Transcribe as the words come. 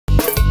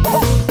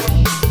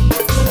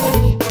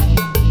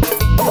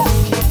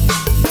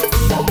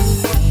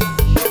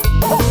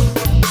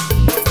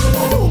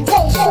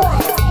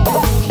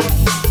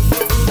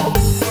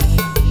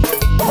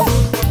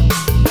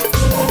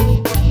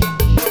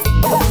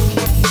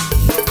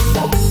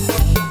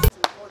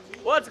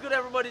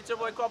it's your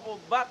boy Cwapo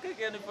back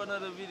again with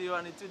another video,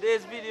 and in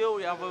today's video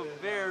we have a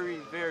very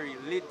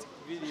lit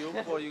video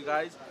for you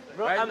guys.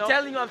 Bro, right I'm now,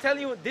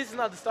 telling you, this is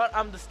not the star,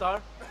 I'm the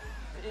star.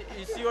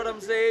 you see what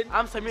I'm saying?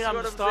 I'm Samir,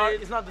 I'm the star,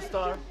 saying? it's not the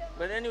star.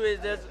 But anyways,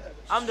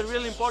 I'm the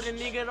real important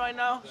nigga right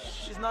now,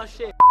 it's not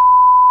shit.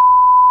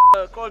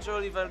 a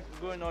cultural event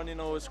going on in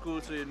our school,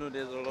 so you know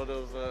there's a lot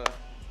of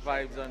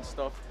vibes and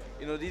stuff.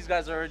 You know, these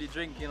guys are already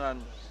drinking,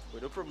 and we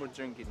don't promote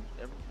drinking.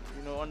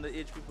 You know,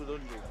 underage people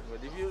don't drink.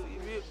 But if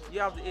you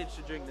have the age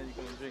to drink, then you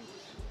can drink.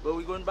 But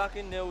we're going back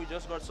in there. We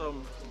just got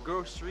some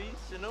groceries,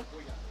 you know,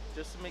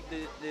 just to make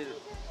the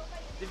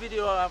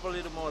video have a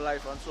little more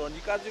life and so on.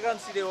 You can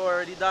see they were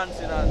already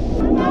dancing and.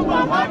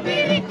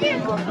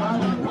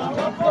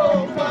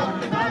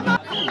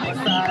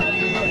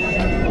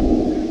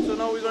 So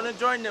now we're gonna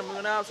join them. We're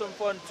gonna have some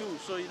fun too.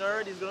 So you know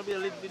already it's gonna be a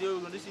lit video.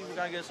 We're gonna see if we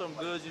can get some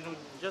girls. You know,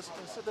 just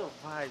set the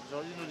vibes.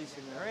 All you know this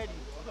thing already.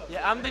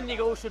 Yeah, I'm the nigga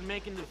who should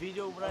making the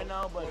video right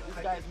now, but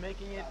this guy is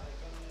making it.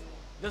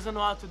 Doesn't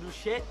know how to do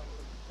shit,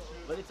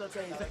 but it's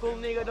okay. He's a cool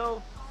nigga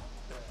though.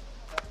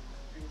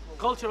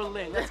 Cultural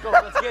link. Let's go.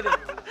 Let's get it.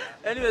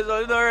 Anyways,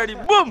 all you know already.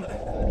 Boom.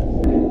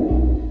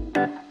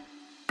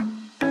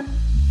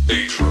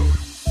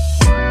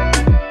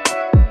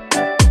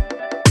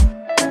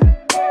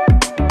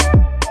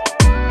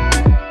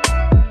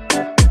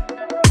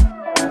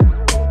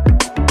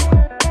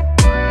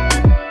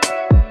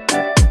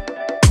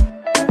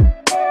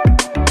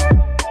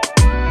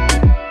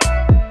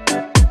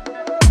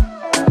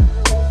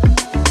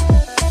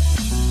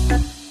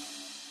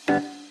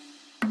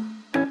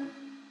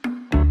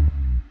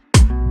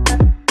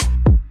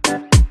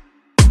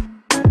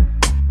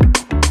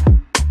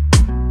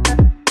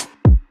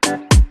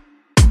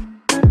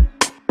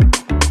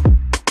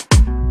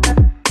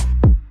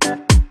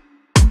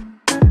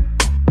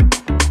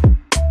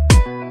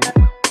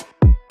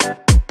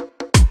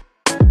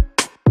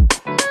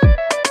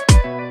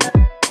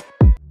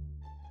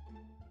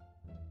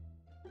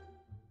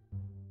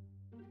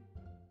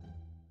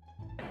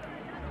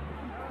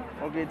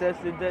 Okay,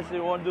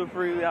 testing, 1, 2,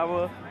 3. We have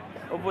a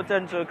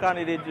potential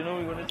candidate, you know,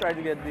 we're gonna try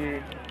to get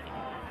the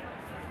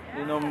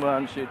number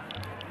and shit.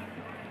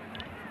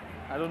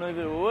 I don't know if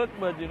it'll work,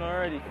 but you know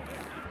already.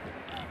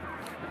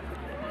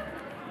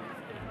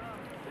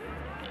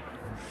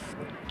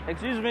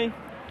 Excuse me.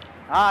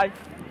 Hi.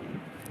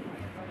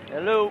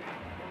 Hello.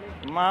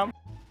 Ma'am.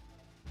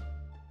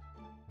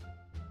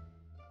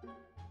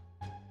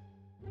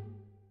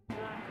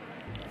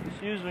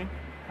 Excuse me.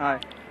 Hi.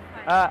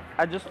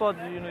 I just thought,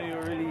 you know,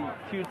 you're really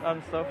cute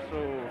and stuff, so...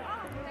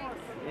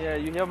 Yeah,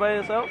 you here by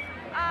yourself?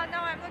 No,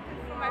 I'm looking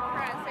for my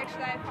friends.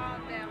 Actually, I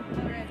found them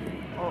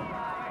already. Oh.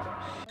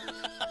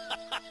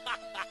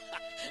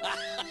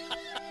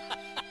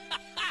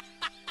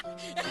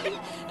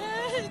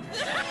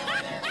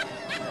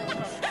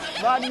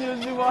 Bad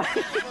news, you want?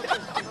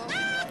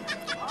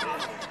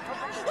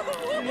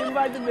 She didn't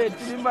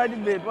buy the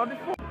bed, What the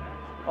fuck?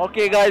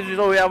 Okay, guys,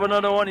 so we have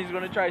another one. He's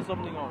gonna try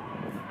something out.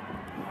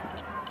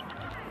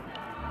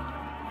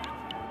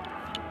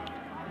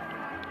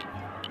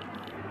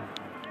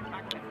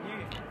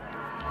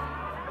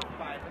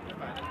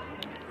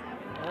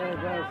 Hey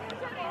guys.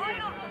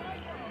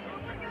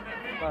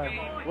 Hi.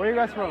 Where are you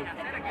guys from?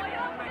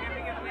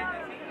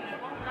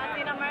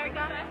 Latin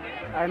America?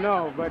 I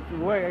know, but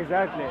where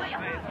exactly?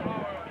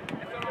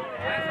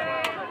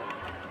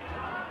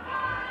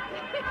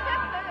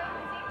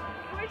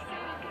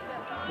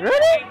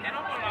 Really?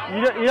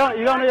 You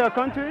don't know your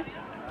country?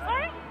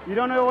 Sorry? You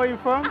don't know where you're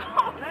from? Of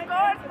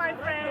course, my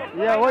friend.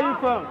 Yeah, where you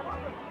from?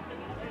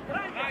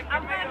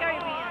 I'm from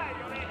Caribbean.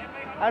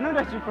 I know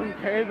that you're from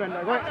Caribbean.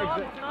 Like, what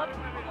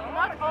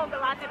Not all the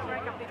Latin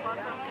American people are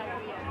from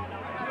Caribbean.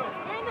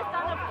 You're in the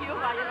stand of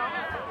Cuba, you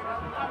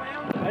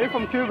know. Are you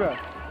from Cuba?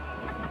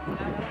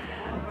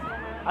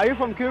 Are you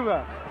from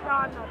Cuba? No,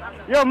 I'm not.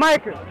 Yo,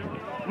 Michael!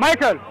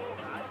 Michael!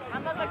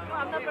 I'm not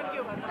from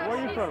Cuba. Where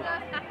are you from?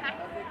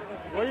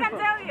 Where I you can from?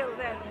 tell you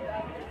then.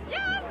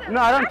 Yeah.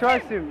 No, I don't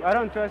trust him. I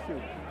don't trust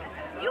him.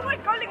 You were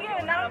calling him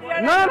and now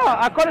you're No,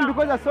 I called him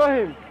because I saw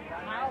him.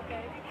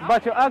 Okay.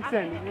 But your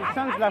accent, it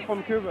sounds like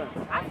from Cuba.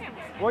 Ask him.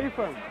 Where are you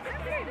from?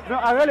 No,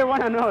 I really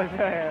want to know. He can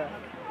tell you.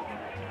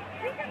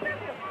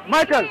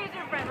 Michael! He is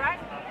your friend, right?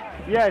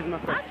 Yeah, it's my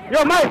friend.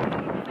 Yo, Mike!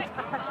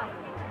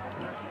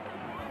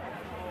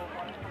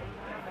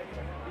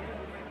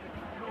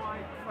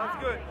 That's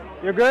good.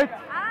 You good?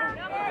 Ah,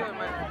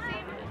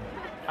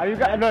 Are you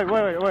guys? No,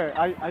 wait.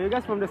 Are you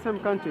guys from the same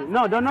country?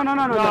 No, we're not.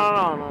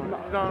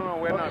 No,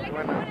 we're not.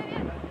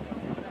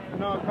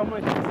 No, come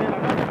on,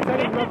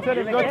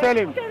 tell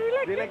him.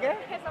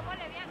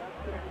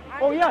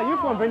 Oh yeah, you're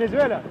from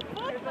Venezuela.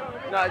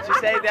 No, she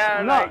say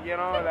they're No. like, you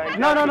know, like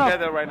No.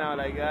 together right now,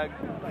 like from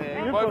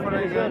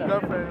boyfriend, Venezuela.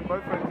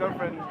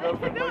 girlfriend.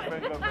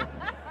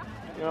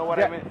 You know what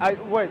I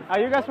mean? Wait, are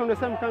you guys from the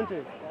same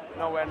country?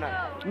 No, we're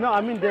not. No,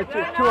 I mean the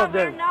two of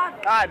them.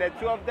 The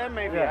two of them,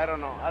 maybe. Yeah. I don't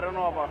know. I don't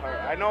know about her.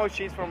 I know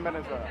she's from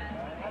Venezuela.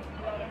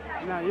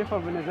 No, you're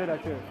from Venezuela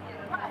too.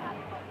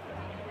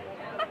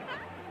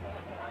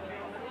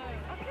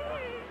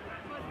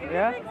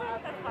 Yeah? Think so?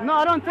 That's fine. No,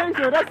 I don't think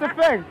so. That's the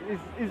fact.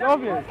 It's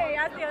obvious. Okay,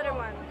 ask the other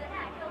one.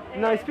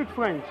 No, he speaks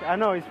French. I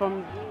know. He's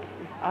from,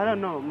 I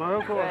don't know,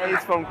 Morocco. Yeah,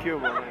 he's from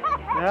Cuba, man.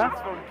 Yeah?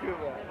 He's from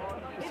Cuba.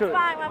 It's So-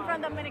 fine. I'm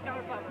from Dominican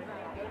Republic.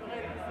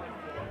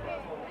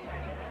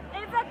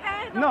 It's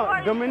okay. Don't No,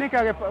 worry.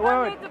 Dominica Republic.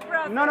 Don't need to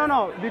process.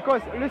 No.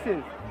 Because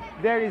listen,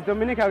 there is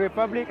Dominica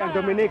Republic and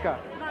Dominica.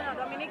 No,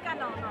 Dominica,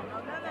 no.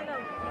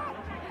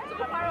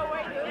 Too far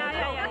away.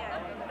 Yeah.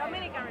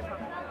 Dominican Republic.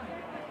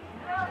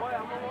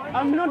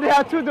 No, there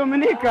are two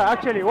Dominica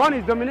actually. One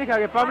is Dominica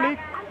Republic.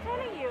 I'm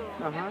telling you.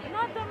 Uh-huh.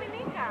 Not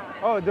Dominica.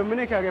 Oh,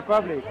 Dominica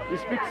Republic. You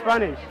speak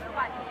Spanish.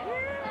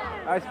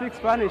 I speak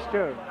Spanish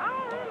too. Oh,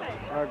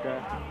 really? Okay.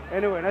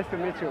 Anyway, nice to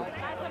meet you.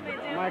 Nice to meet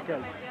you.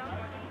 Michael.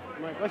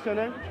 What's your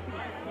name?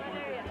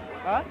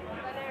 Huh?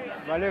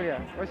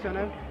 Valeria. What's your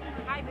name?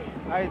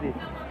 Heidi.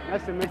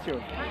 Nice to meet you.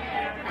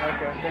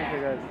 Okay, thank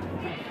you guys.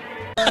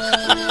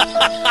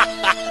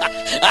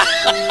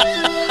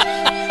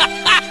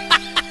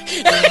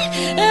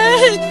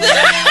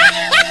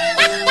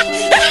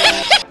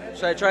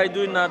 So I tried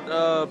doing that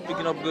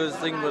picking up girls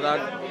thing, but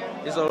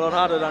it's a lot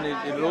harder than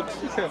it looks.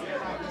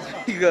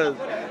 Because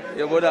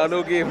yeah, but I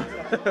no game.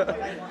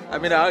 I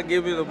mean, I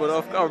gave it, but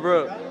off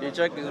camera. You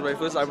check, this is my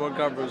first time on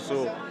camera,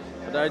 so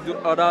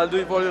I'll do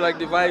it for you like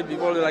the vibe,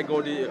 before you like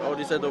all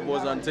the setup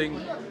was and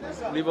thing.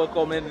 Leave a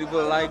comment, leave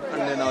a like,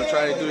 and then I'll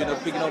try doing the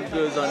picking up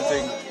girls and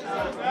thing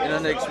in the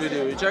next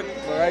video. You check.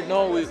 But right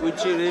now we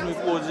chilling, we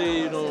posing,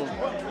 you know.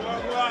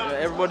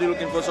 Everybody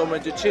looking for somewhere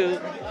to chill.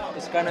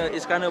 It's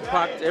kind of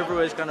packed.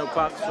 Everywhere is kind of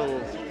packed,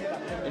 so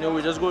you know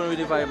we're just going with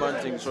the vibe and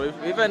thing. So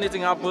if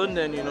anything happen,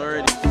 then you know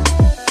already.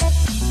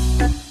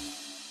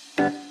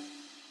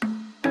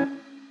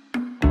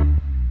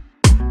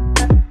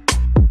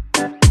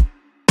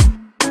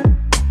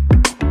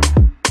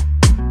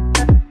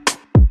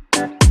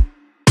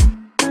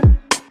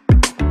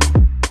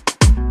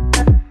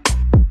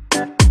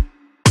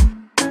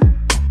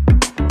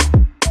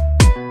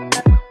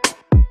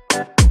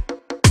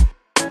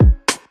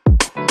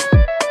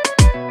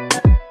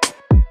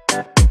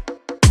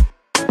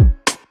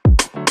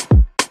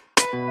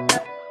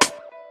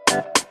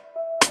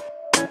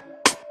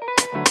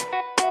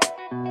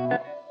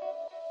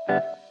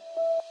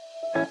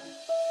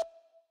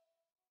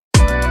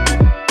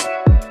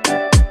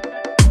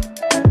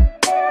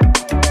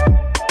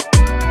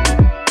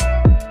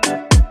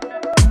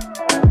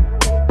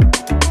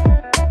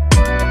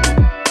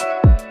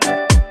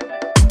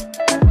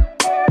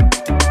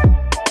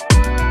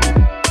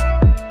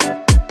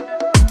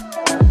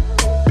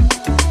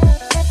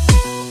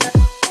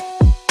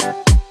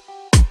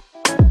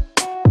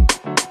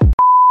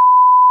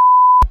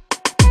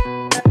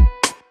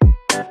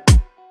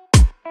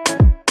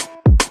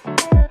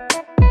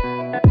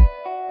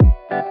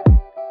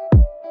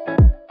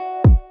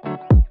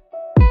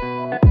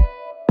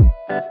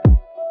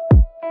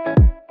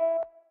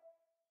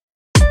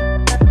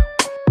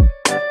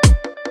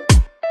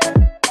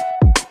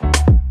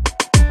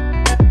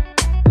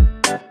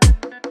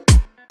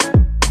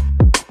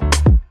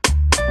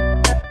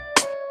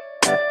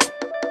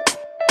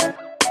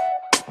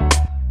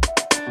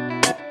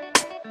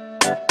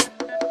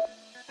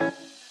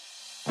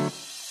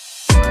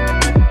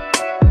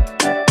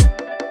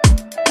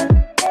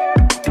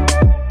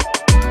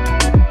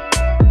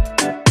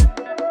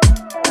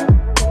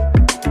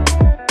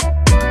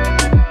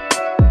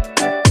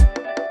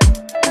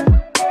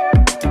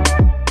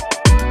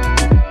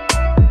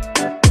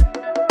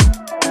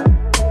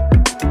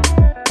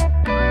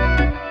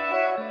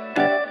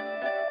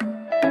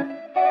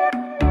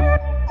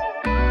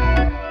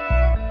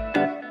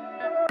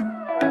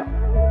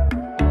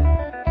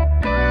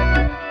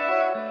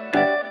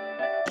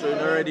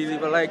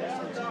 Leave a like,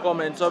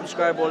 comment,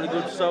 subscribe, all the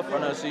good stuff,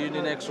 and I'll see you in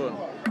the next one.